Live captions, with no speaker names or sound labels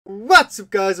What's up,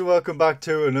 guys, and welcome back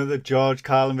to another George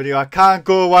Carlin video. I can't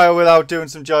go a while without doing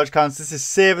some George Carlin. This is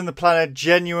Saving the Planet.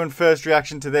 Genuine first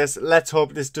reaction to this. Let's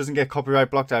hope this doesn't get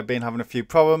copyright blocked. I've been having a few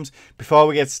problems. Before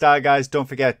we get started, guys, don't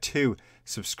forget to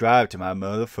subscribe to my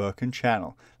motherfucking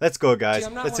channel. Let's go, guys.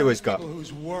 Let's see what he's got. People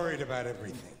who's worried about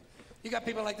everything. You got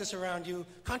people like this around you.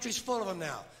 Country's full of them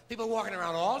now. People walking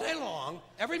around all day long,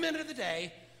 every minute of the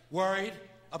day, worried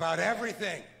about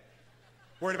everything.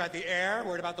 Worried about the air,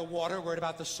 worried about the water, worried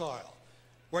about the soil.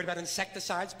 Worried about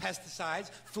insecticides, pesticides,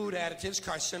 food additives,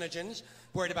 carcinogens.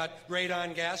 Worried about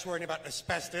radon gas, worried about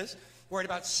asbestos. Worried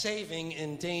about saving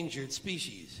endangered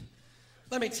species.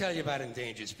 Let me tell you about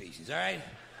endangered species, all right?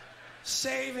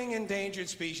 Saving endangered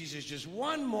species is just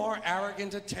one more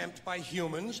arrogant attempt by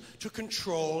humans to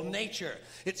control nature.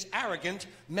 It's arrogant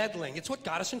meddling. It's what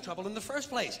got us in trouble in the first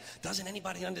place. Doesn't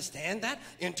anybody understand that?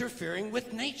 Interfering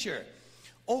with nature.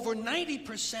 Over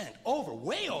 90%,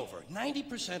 way over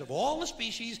 90% of all the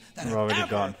species that have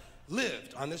ever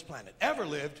lived on this planet,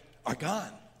 are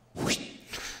gone.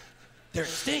 They're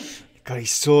extinct. God,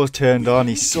 he's so turned on.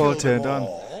 He's so turned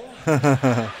on.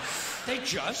 They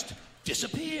just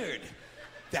disappeared.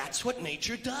 That's what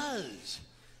nature does.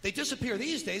 They disappear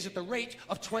these days at the rate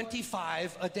of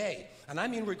 25 a day. And I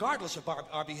mean regardless of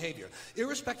our behavior.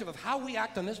 Irrespective of how we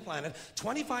act on this planet,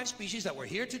 25 species that were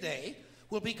here today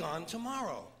will be gone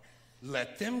tomorrow.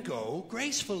 Let them go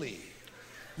gracefully.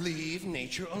 Leave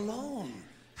nature alone.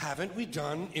 Haven't we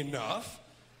done enough?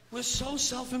 We're so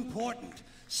self-important.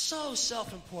 So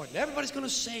self-important. Everybody's going to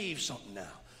save something now.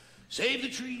 Save the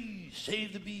trees,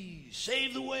 save the bees,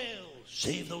 save the whales,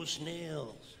 save those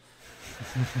snails.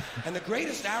 And the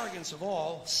greatest arrogance of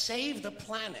all, save the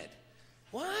planet.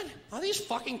 What? Are these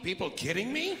fucking people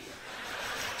kidding me?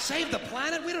 Save the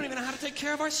planet? We don't even know how to take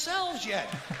care of ourselves yet.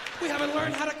 We haven't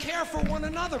learned how to care for one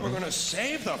another. We're going to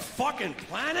save the fucking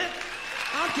planet?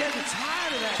 I'm getting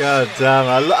tired of that. God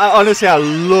damn, honestly, I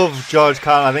love George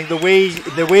Carlin. I think the way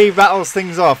he rattles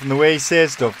things off and the way he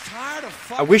says stuff.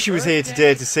 I wish he was here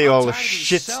today to see all the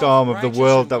shitstorm of the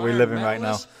world that we live in right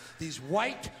now. These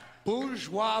white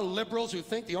bourgeois liberals who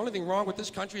think the only thing wrong with this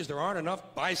country is there aren't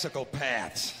enough bicycle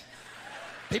paths.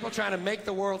 People trying to make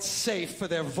the world safe for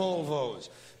their Volvos.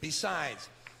 Besides,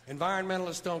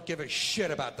 environmentalists don't give a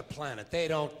shit about the planet. They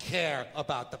don't care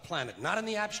about the planet. Not in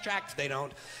the abstract, they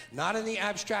don't. Not in the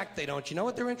abstract, they don't. You know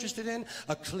what they're interested in?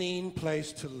 A clean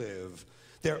place to live.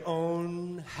 Their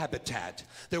own habitat.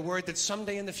 They're worried that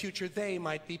someday in the future they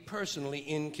might be personally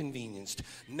inconvenienced.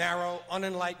 Narrow,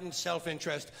 unenlightened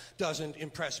self-interest doesn't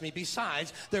impress me.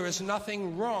 Besides, there is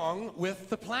nothing wrong with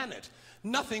the planet.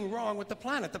 Nothing wrong with the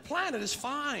planet. The planet is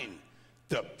fine.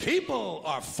 The people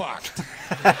are fucked.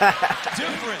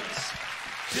 Difference.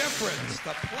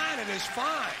 The planet is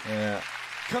fine. Yeah.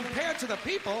 Compared to the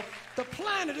people, the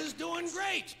planet is doing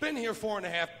great. It's been here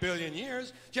 4.5 billion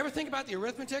years. Did you ever think about the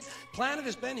arithmetic? Planet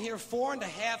has been here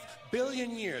 4.5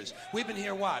 billion years. We've been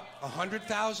here, what,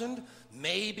 100,000?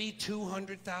 Maybe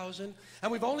 200,000? And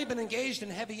we've only been engaged in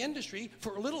heavy industry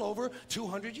for a little over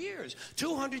 200 years.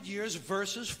 200 years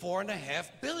versus 4.5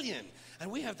 billion.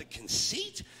 And we have the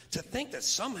conceit to think that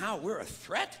somehow we're a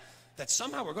threat? That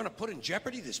somehow we're going to put in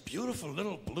jeopardy this beautiful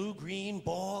little blue-green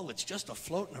ball that's just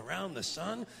a-floating around the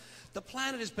sun? The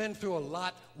planet has been through a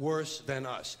lot worse than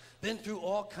us. Been through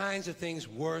all kinds of things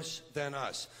worse than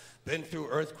us. Been through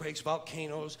earthquakes,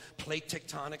 volcanoes, plate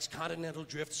tectonics, continental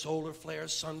drift, solar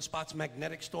flares, sunspots,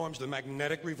 magnetic storms, the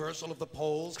magnetic reversal of the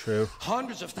poles. True.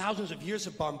 Hundreds of thousands of years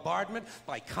of bombardment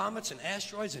by comets and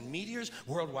asteroids and meteors,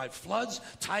 worldwide floods,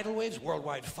 tidal waves,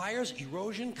 worldwide fires,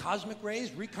 erosion, cosmic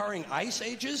rays, recurring ice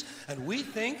ages, and we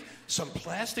think some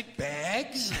plastic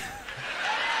bags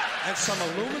and some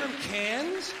aluminum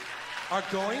cans are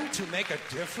going to make a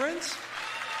difference?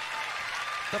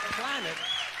 The planet...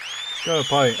 He's got a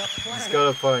point. He's got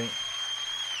a point.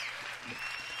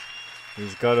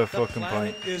 He's got a fucking point. The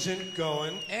planet isn't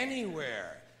going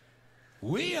anywhere.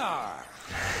 We are.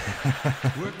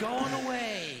 We're going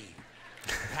away.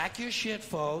 Pack your shit,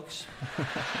 folks.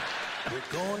 We're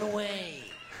going away.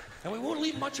 And we won't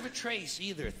leave much of a trace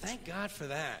either. Thank God for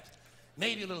that.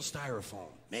 Maybe a little styrofoam.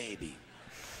 Maybe.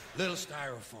 Little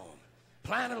styrofoam.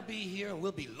 Planet will be here and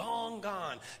we'll be long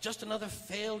gone. Just another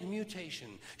failed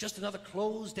mutation. Just another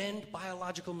closed-end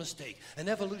biological mistake. An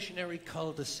evolutionary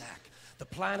cul-de-sac. The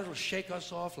planet will shake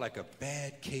us off like a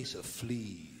bad case of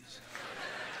fleas.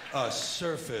 A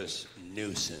surface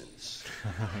nuisance.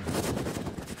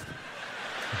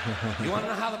 You want to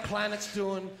know how the planet's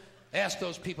doing? Ask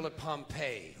those people at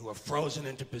Pompeii who are frozen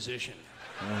into position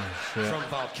from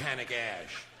volcanic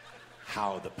ash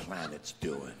how the planet's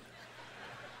doing.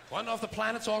 Want to know if the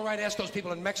planet's all right? Ask those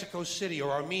people in Mexico City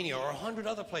or Armenia or 100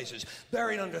 other places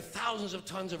buried under thousands of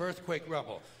tons of earthquake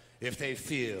rubble if they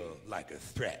feel like a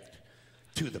threat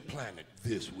to the planet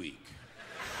this week.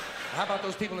 How about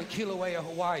those people in Kilauea,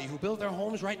 Hawaii, who build their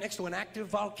homes right next to an active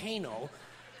volcano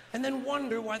and then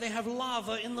wonder why they have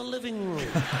lava in the living room?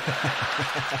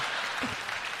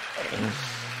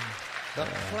 The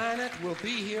planet will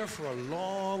be here for a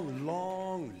long,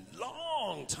 long,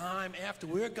 long time after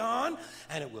we're gone,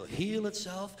 and it will heal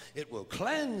itself, it will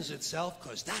cleanse itself,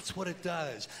 because that's what it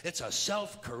does. It's a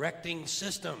self-correcting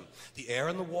system. The air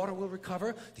and the water will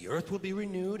recover, the earth will be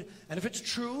renewed, and if it's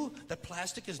true that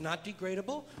plastic is not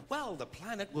degradable, well, the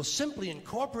planet will simply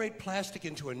incorporate plastic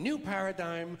into a new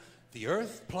paradigm, the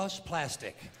earth plus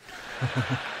plastic.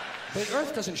 The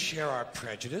earth doesn't share our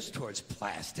prejudice towards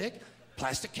plastic.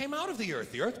 Plastic came out of the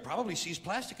earth. The earth probably sees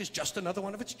plastic as just another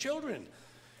one of its children.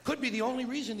 Could be the only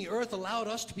reason the earth allowed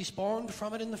us to be spawned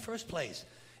from it in the first place.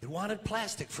 It wanted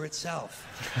plastic for itself.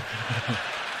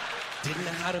 Didn't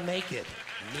know how to make it.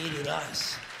 Needed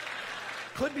us.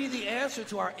 Could be the answer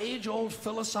to our age-old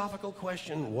philosophical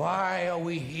question, why are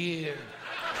we here?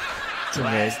 To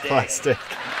make plastic.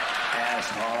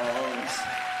 Assholes.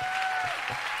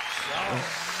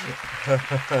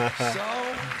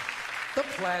 So, the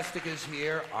plastic is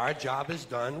here, our job is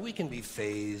done, we can be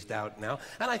phased out now,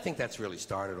 and I think that's really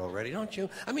started already, don't you?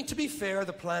 I mean, to be fair,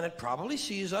 the planet probably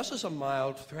sees us as a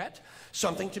mild threat,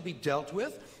 something to be dealt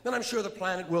with, and I'm sure the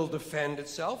planet will defend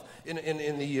itself in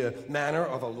the manner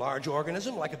of a large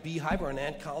organism, like a beehive or an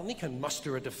ant colony can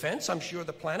muster a defense. I'm sure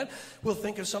the planet will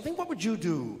think of something. What would you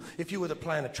do if you were the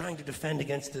planet trying to defend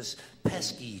against this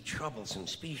pesky, troublesome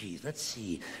species? Let's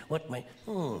see, what might...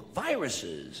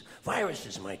 viruses.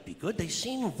 Viruses might be good. They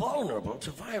seem vulnerable to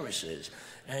viruses.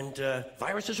 And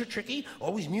viruses are tricky,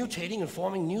 always mutating and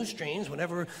forming new strains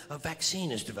whenever a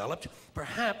vaccine is developed.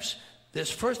 Perhaps this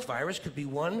first virus could be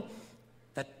one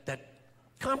that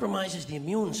compromises the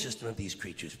immune system of these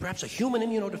creatures. Perhaps a human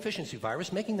immunodeficiency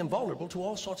virus, making them vulnerable to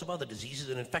all sorts of other diseases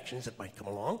and infections that might come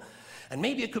along. And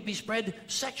maybe it could be spread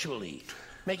sexually,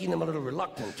 making them a little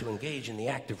reluctant to engage in the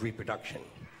act of reproduction.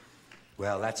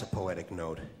 Well, that's a poetic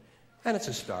note. And it's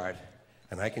a start.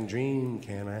 And I can dream,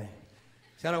 can't I?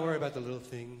 See, I don't worry about the little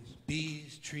things.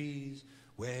 Bees, trees,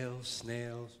 whales,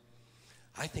 snails.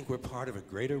 I think we're part of a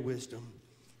greater wisdom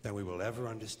than we will ever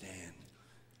understand.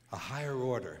 A higher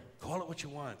order. Call it what you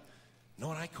want. Know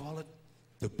what I call it?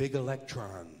 The big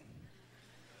electron.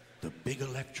 The big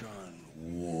electron.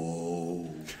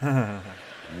 Whoa.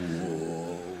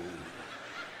 Whoa.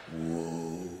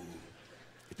 Whoa.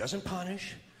 It doesn't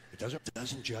punish. It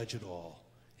doesn't judge at all.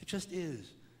 It just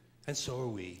is. And so are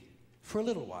we. For a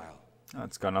little while. Oh,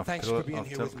 it's gone off. Thanks for being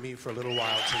here with me for a little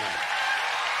while tonight.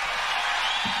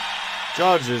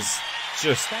 George is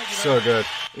just so good.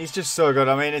 He's just so good.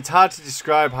 I mean, it's hard to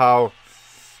describe how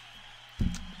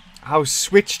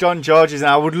switched on George is.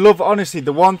 And I would love, honestly,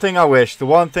 the one thing I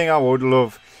would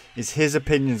love is his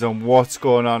opinions on what's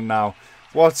going on now.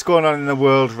 What's going on in the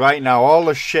world right now. All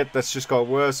the shit that's just got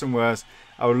worse and worse.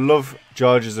 I would love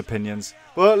George's opinions.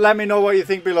 But let me know what you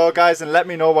think below, guys, and let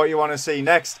me know what you want to see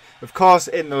next. Of course,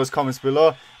 in those comments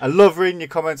below. I love reading your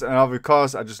comments, and of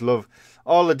course, I just love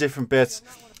all the different bits.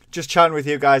 Just chatting with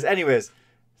you guys. Anyways,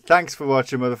 thanks for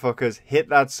watching, motherfuckers. Hit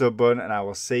that sub button, and I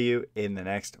will see you in the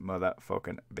next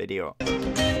motherfucking video.